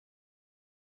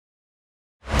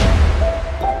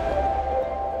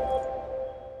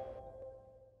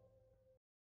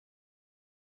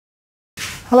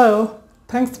Hello,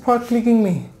 thanks for clicking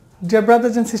me. Dear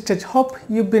brothers and sisters, hope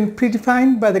you've been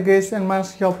predefined by the grace and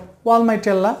mercy of Almighty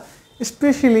Allah,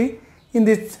 especially in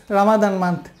this Ramadan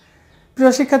month.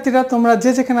 প্রিয় শিক্ষার্থীরা, তোমরা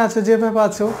যে যেখানে আছো, যেভাবে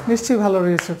আছো, নিশ্চয়ই ভালো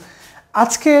রয়েছো।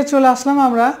 আজকে চলে আসলাম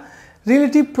আমরা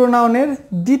রিলেটিভ প্রোনাউনের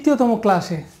দ্বিতীয়তম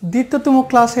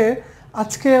ক্লাসে।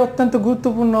 আজকে অত্যন্ত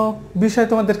গুরুত্বপূর্ণ বিষয়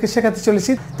তোমাদেরকে শেখাতে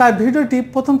চলেছি, তাই ভিডিওটি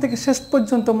প্রথম থেকে শেষ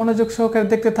পর্যন্ত মনোযোগ সহকারে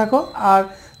দেখতে থাকো। আর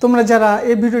তোমরা যারা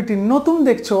এই ভিডিওটি নতুন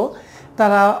দেখছো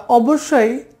তারা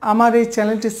অবশ্যই আমার এই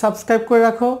চ্যানেলটি সাবস্ক্রাইব করে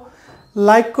রাখো,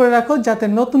 লাইক করে রাখো, যাতে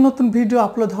নতুন নতুন ভিডিও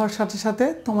আপলোড হওয়ার সাথে সাথে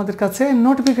তোমাদের কাছে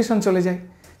নোটিফিকেশন চলে যায়।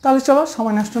 তাহলে চলো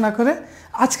সময় নষ্ট না করে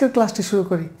আজকের ক্লাসটি শুরু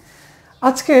করি।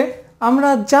 আজকে আমরা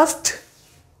জাস্ট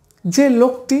যে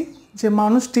লোকটি, যে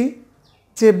মানুষটি,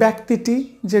 যে ব্যক্তিটি,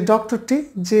 যে ডক্টরটি,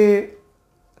 যে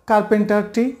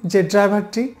কার্পেন্টারটি, যে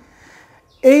ড্রাইভারটি,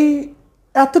 এই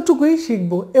এতটুকুই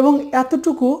শিখব এবং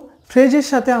এতটুকু ফ্রেজের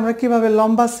সাথে আমরা কিভাবে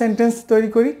লম্বা সেন্টেন্স তৈরি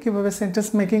করি, কিভাবে সেন্টেন্স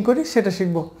মেকিং করি সেটা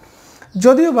শিখব।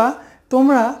 যদিও বা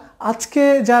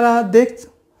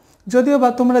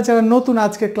তোমরা যারা নতুন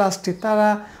আজকে ক্লাসটি, তারা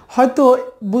হয়তো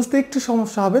বুঝতে একটু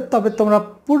সমস্যা হবে, তবে তোমরা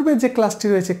পূর্বে যে ক্লাসটি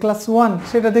রয়েছে ক্লাস 1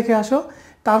 সেটা দেখে আসো,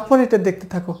 তারপর এটা দেখতে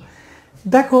থাকো।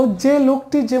 দেখো, যে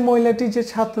লোকটি, যে মহিলাটি, যে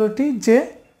ছাত্রটি, যে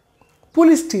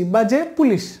পুলিশটি বা যে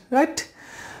পুলিশ, রাইট?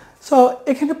 সো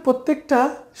এখানে প্রত্যেকটা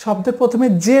শব্দের প্রথমে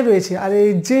যে রয়েছে, আর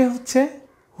এই যে হচ্ছে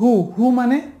হু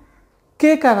মানে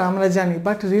কে কারা আমরা জানি,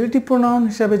 বাট রিলেটিভ প্রোনাউন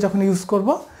হিসাবে যখন ইউজ করব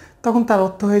তখন তার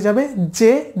অর্থ হয়ে যাবে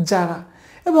যে যারা,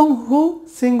 এবং হু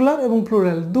সিঙ্গুলার এবং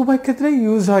প্লুরাল দুই ক্ষেত্রেই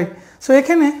ইউজ হয়। সো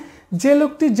এখানে যে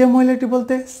লোকটি, যে মহিলাটি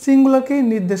বলতে সিঙ্গুলারকেই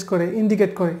নির্দেশ করে,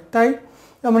 ইন্ডিকেট করে, তাই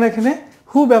আমরা এখানে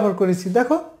হু ব্যবহার করেছি।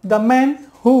 দেখো, the man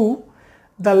who,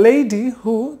 the lady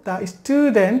who, the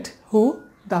student who,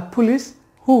 the police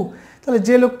হু। তাহলে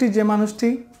যে লোকটি, যে মানুষটি,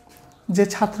 যে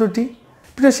ছাত্রটি।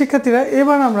 প্রিয় শিক্ষার্থীরা,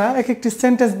 এবার আমরা এক একটি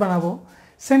সেন্টেন্স বানাবো।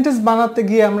 সেন্টেন্স বানাতে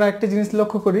গিয়ে আমরা একটা জিনিস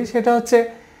লক্ষ্য করি, সেটা হচ্ছে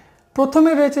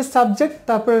প্রথমে রয়েছে সাবজেক্ট,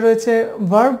 তারপরে রয়েছে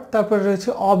ভার্ব, তারপরে রয়েছে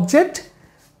অবজেক্ট,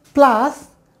 প্লাস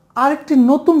আরেকটি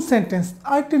নতুন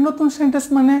সেন্টেন্স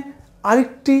মানে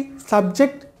আরেকটি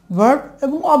সাবজেক্ট, ভার্ব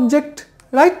এবং অবজেক্ট,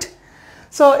 রাইট?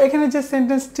 সো এখানে যে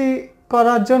সেন্টেন্সটি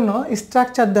করার জন্য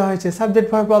স্ট্রাকচার দেওয়া হয়েছে subject,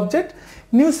 verb, object.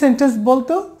 New sentence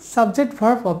বলতো সাবজেক্ট,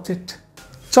 ভার্ব, অবজেক্ট।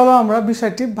 চলো আমরা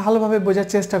বিষয়টি ভালোভাবে বোঝার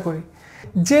চেষ্টা করি।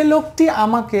 যে লোকটি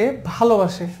আমাকে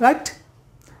ভালোবাসে, রাইট?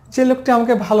 যে লোকটি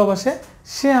আমাকে ভালোবাসে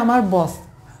সে আমার বস,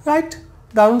 রাইট?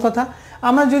 দারুণ কথা।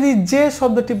 আমরা যদি যে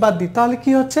শব্দটি বাদ দিই তাহলে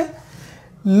কি হচ্ছে?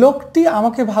 লোকটি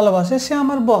আমাকে ভালোবাসে, সে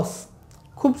আমার বস।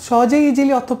 খুব সহজেই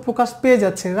ইজিলি অর্থ প্রকাশ পেয়ে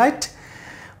যাচ্ছে, রাইট?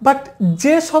 বাট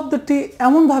যে শব্দটি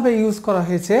এমনভাবে ইউজ করা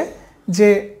হয়েছে যে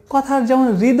কথার যেমন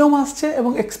রিদম আসছে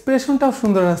এবং এক্সপ্রেশনটাও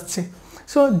সুন্দর আসছে।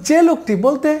 সো যে লোকটি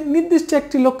বলতে নির্দিষ্ট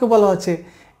একটি লোককে বলা হচ্ছে,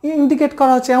 ইন্ডিকেট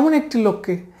করা হচ্ছে এমন একটি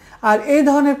লোককে। আর এই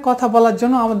ধরনের কথা বলার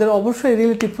জন্য আমাদের অবশ্যই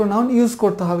রিলেটিভ প্রোনাউন ইউজ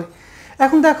করতে হবে।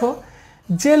 এখন দেখো,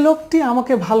 যে লোকটি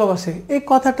আমাকে ভালোবাসে, এই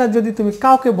কথাটা যদি তুমি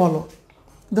কাউকে বলো,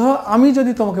 ধরো আমি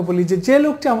যদি তোমাকে বলি যে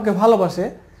লোকটি আমাকে ভালোবাসে,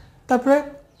 তারপরে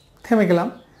থেমে গেলাম,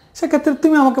 সেক্ষেত্রে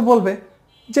তুমি আমাকে বলবে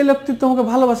যে লোকটি তোমাকে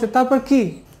ভালোবাসে, তারপর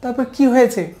কি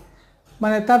হয়েছে,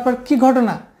 মানে তারপর কি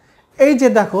ঘটনা। এই যে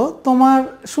দেখো, তোমার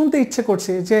শুনতে ইচ্ছে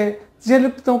করছে যে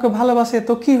লোকটি তোমাকে ভালোবাসে,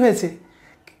 তো কি হয়েছে।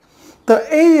 তো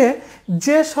এই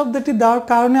যে শব্দটি দেওয়ার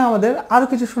কারণে আমাদের আরও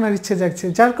কিছু শোনার ইচ্ছে জাগছে,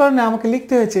 যার কারণে আমাকে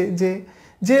লিখতে হয়েছে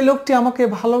যে লোকটি আমাকে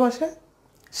ভালোবাসে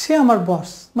সে আমার বস।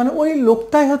 মানে ওই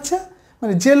লোকটাই হচ্ছে,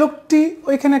 মানে যে লোকটি,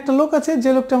 ওইখানে একটা লোক আছে,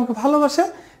 যে লোকটি আমাকে ভালোবাসে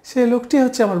সেই লোকটি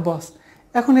হচ্ছে আমার বস।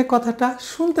 এখন এই কথাটা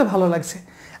শুনতে ভালো লাগছে।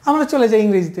 আমরা চলে যাই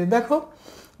ইংরেজিতে। দেখো,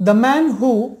 দ্য ম্যান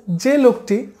হু, যে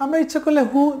লোকটি, আমরা ইচ্ছা করলে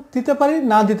হু দিতে পারি,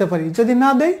 না দিতে পারি। যদি না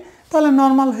দেই তাহলে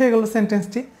নর্মাল হয়ে গেল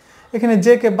সেন্টেন্সটি। এখানে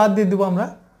যে কে বাদ দিয়ে দেবো আমরা।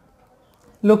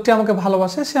 লোকটি আমাকে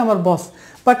ভালোবাসে, সে আমার বস।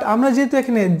 বাট আমরা যেহেতু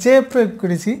এখানে যে প্রয়োগ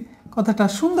করেছি কথাটা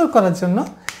সুন্দর করার জন্য,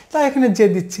 তাই এখানে যে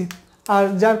দিচ্ছি, আর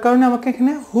যার কারণে আমাকে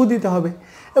এখানে হু দিতে হবে।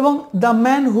 এবং দ্য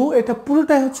ম্যান হু, এটা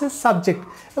পুরোটাই হচ্ছে সাবজেক্ট,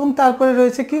 এবং তারপরে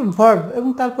রয়েছে কি ভার্ব, এবং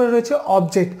তারপরে রয়েছে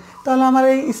অবজেক্ট। তাহলে আমার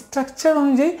এই স্ট্রাকচার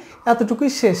অনুযায়ী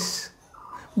এতটুকুই শেষ।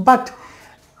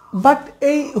 বাট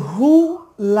এই হু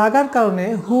লাগার কারণে,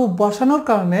 হু বসানোর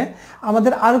কারণে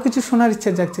আমাদের আরও কিছু শোনার ইচ্ছে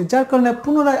জাগছে, যার কারণে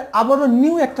পুনরায় আবারও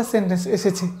নিউ একটা সেন্টেন্স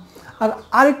এসেছে। আর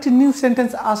আরেকটি নিউ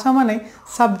সেন্টেন্স আসা মানে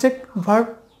সাবজেক্ট, ভার্ব,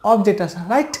 অবজেক্ট আসা,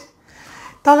 রাইট?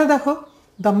 তাহলে দেখো,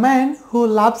 the man who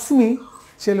loves me,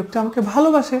 যে লোকটা আমাকে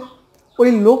ভালোবাসে,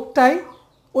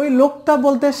 ওই লোকটা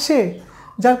বলতে সে,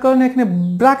 যার কারণে এখানে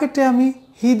ব্র্যাকেটে আমি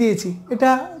হি দিয়েছি। এটা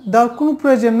দেওয়ার কোনো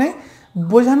প্রয়োজন নেই,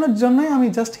 বোঝানোর জন্যই আমি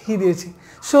জাস্ট হি দিয়েছি।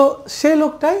 সো সে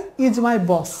লোকটাই ইজ মাই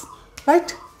বস, রাইট?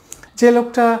 যে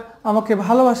লোকটা আমাকে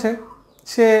ভালোবাসে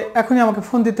সে এখনই আমাকে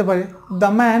ফোন দিতে পারে। The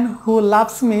man who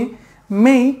loves me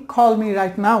may call me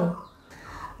right now.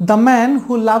 The man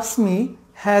who loves me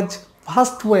has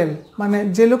vast wealth. মানে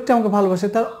যে লোকটি আমাকে ভালোবাসে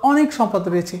তার অনেক সম্পদ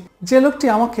রয়েছে। যে লোকটি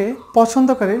আমাকে পছন্দ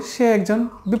করে সে একজন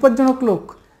বিপজ্জনক লোক।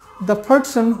 The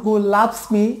person who loves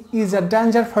me is a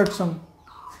danger person.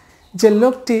 যে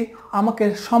লোকটি আমাকে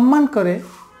সম্মান করে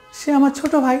সে আমার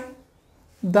ছোট ভাই।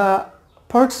 The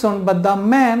person বা the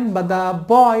man বা the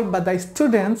boy বা the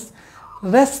students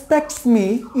respects me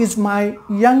is my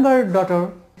younger daughter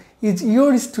is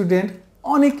your student.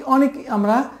 অনেক অনেক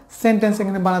আমরা সেন্টেন্স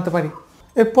এখানে বানাতে পারি।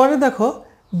 এরপরে দেখো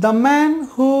the man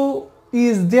who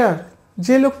is there,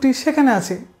 যে লোকটি সেখানে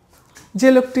আছে, যে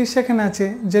লোকটি সেখানে আছে,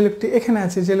 যে লোকটি এখানে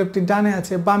আছে, যে লোকটি ডানে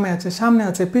আছে, বামে আছে, সামনে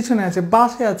আছে, পিছনে আছে,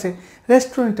 বাসে আছে,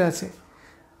 রেস্টুরেন্টে আছে।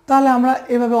 তাহলে আমরা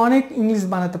এভাবে অনেক ইংলিশ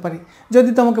বানাতে পারি।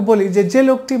 যদি তোমাকে বলি যে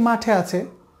লোকটি মাঠে আছে,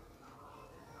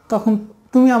 তখন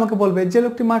তুমি আমাকে বলবে যে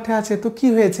লোকটি মাঠে আছে তো কি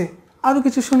হয়েছে, আরও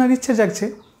কিছু শোনার ইচ্ছে জাগছে,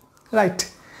 রাইট।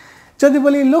 যদি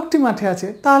বলি লোকটি মাঠে আছে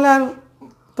তাহলে আর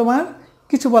তোমার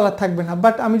কিছু বলার থাকবে না।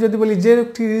 বাট আমি যদি বলি যে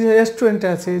লোকটি রেস্টুরেন্টে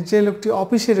আছে, যে লোকটি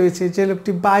অফিসে রয়েছে, যে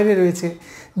লোকটি বাইরে রয়েছে,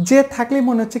 যে থাকলেই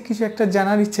মনে হচ্ছে কিছু একটা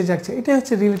জানার ইচ্ছে জাগছে। এটাই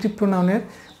হচ্ছে রিলেটিভ প্রোনাউনের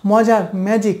মজার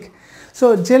ম্যাজিক। সো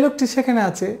যে লোকটি সেখানে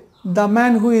আছে, the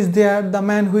man who is there, the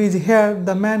man who is here,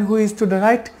 the man who is to the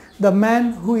right, the man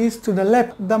who is to the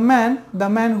left, the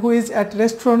man who is at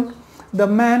restaurant, the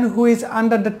man who is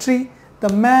under the tree,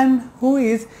 the man who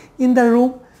is in the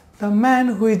room, the man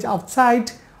who is outside.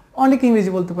 অনেক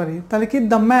ইংরেজি বলতে পারি। তাহলে কি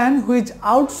the man who is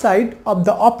outside of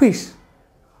the office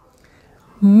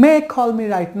may call me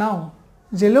right now.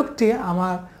 যে লোকটি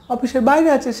আমার অফিসের বাইরে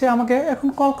আছে সে আমাকে এখন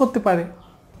কল করতে পারে।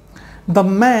 The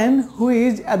man who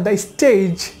is at the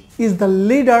stage is the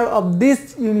leader of this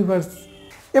universe.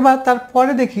 এবার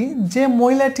তারপরে দেখি যে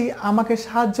মহিলাটি আমাকে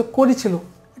সাহায্য করেছিল,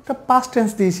 একটা পাস্ট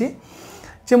টেন্স দিয়েছি।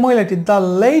 যে মহিলাটি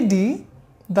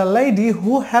the lady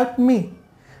who helped me,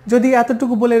 যদি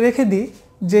এতটুকু বলে রেখে দিই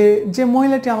যে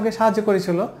মহিলাটি আমাকে সাহায্য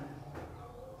করেছিল,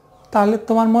 তাহলে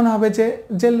তোমার মনে হবে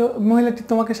যে মহিলাটি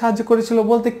তোমাকে সাহায্য করেছিল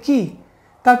বলতে কি,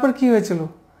 তারপর কি হয়েছিল,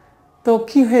 তো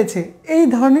কি হয়েছে, এই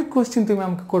ধরনের কোশ্চেন তুমি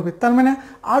আমাকে করবে। তার মানে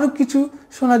আরও কিছু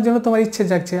শোনার জন্য তোমার ইচ্ছে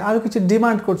জাগছে, আরও কিছু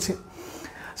ডিমান্ড করছে।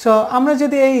 সো আমরা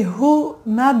যদি এই হু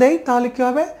না দেই তাহলে কী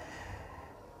হবে,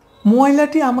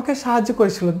 মহিলাটি আমাকে সাহায্য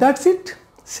করেছিল, দ্যাটস ইট,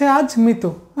 সে আজ মৃত,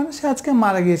 মানে সে আজকে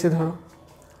মারা গিয়েছে ধরো,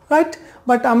 রাইট।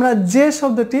 বাট আমরা যে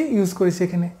শব্দটি ইউজ করেছি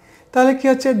এখানে, তাহলে কি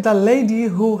হচ্ছে the lady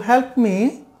who help me,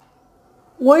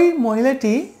 ওই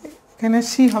মহিলাটি, এখানে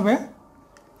সি হবে,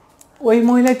 ওই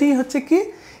মহিলাটি হচ্ছে কি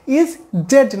ইজ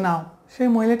ডেড নাও, সেই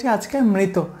মহিলাটি আজকে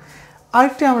মৃত।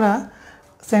 আরেকটি আমরা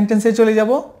সেন্টেন্সে চলে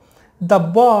যাব, the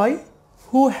boy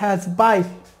who has bike,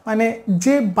 মানে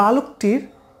যে বালকটির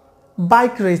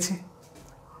বাইক রয়েছে,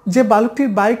 যে বালকটির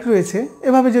বাইক রয়েছে।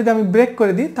 এভাবে যদি আমি ব্রেক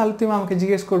করে দিই তাহলে তুমি আমাকে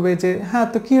জিজ্ঞেস করবে যে হ্যাঁ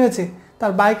তো কী হয়েছে,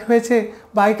 তার বাইক হয়েছে,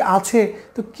 বাইক আছে,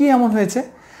 তো কি এমন হয়েছে,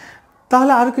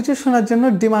 তাহলে আরও কিছু শোনার জন্য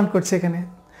ডিমান্ড করছে এখানে।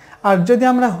 আর যদি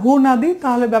আমরা হু না দিই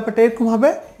তাহলে ব্যাপারটা এরকম হবে,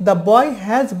 দ্য বয়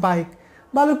হ্যাজ বাইক,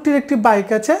 বালকটির একটি বাইক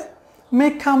আছে, মে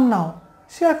কাম নাও,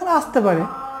 সে এখন আসতে পারে।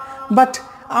 বাট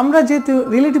আমরা যেহেতু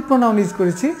রিলেটিভ প্রোনাউন ইউজ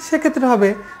করেছি সেক্ষেত্রে হবে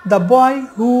the boy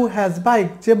who has bike,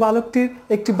 যে বালকটির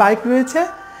একটি বাইক রয়েছে,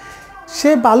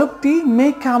 সে বালকটি মে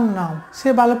কাম নাও, সে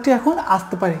বালকটি এখন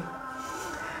আসতে পারে।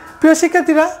 প্রিয়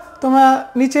শিক্ষার্থীরা, তোমরা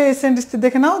নিচে এই সেন্টেন্সটি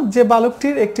দেখে নাও, যে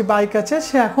বালকটির একটি বাইক আছে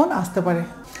সে এখন আসতে পারে।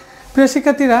 প্রিয়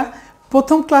শিক্ষার্থীরা,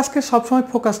 প্রথম ক্লাসকে সবসময়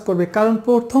ফোকাস করবে, কারণ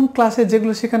প্রথম ক্লাসে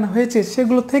যেগুলো শেখানো হয়েছে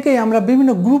সেগুলো থেকেই আমরা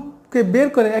বিভিন্ন গ্রুপকে বের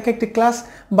করে এক একটি ক্লাস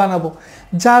বানাবো,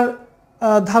 যার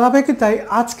ধারাবাহিকতায়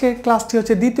আজকের ক্লাসটি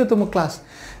হচ্ছে দ্বিতীয়তম ক্লাস।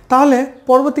 তাহলে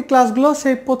পরবর্তী ক্লাসগুলো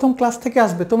সেই প্রথম ক্লাস থেকে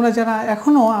আসবে। তোমরা যারা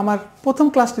এখনও আমার প্রথম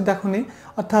ক্লাসটি দেখোনি,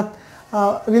 অর্থাৎ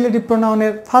রিলেটিভ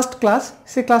প্রোনাউনের ফার্স্ট ক্লাস,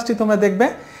 সেই ক্লাসটি তোমরা দেখবে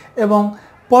এবং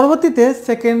পরবর্তীতে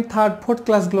সেকেন্ড, থার্ড, ফোর্থ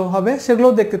ক্লাসগুলো হবে,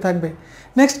 সেগুলোও দেখতে থাকবে।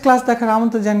 নেক্সট ক্লাস দেখার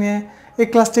আমন্ত্রণ জানিয়ে এই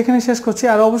ক্লাসটি এখানে শেষ করছি।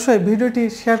 আর অবশ্যই ভিডিওটি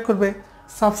শেয়ার করবে,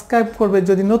 সাবস্ক্রাইব করবে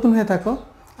যদি নতুন হয়ে থাকো,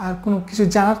 আর কোনো কিছু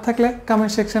জানার থাকলে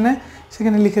কমেন্ট সেকশনে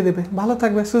সেখানে লিখে দেবে। ভালো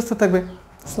থাকবে, সুস্থ থাকবে।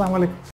 আসসালামু আলাইকুম।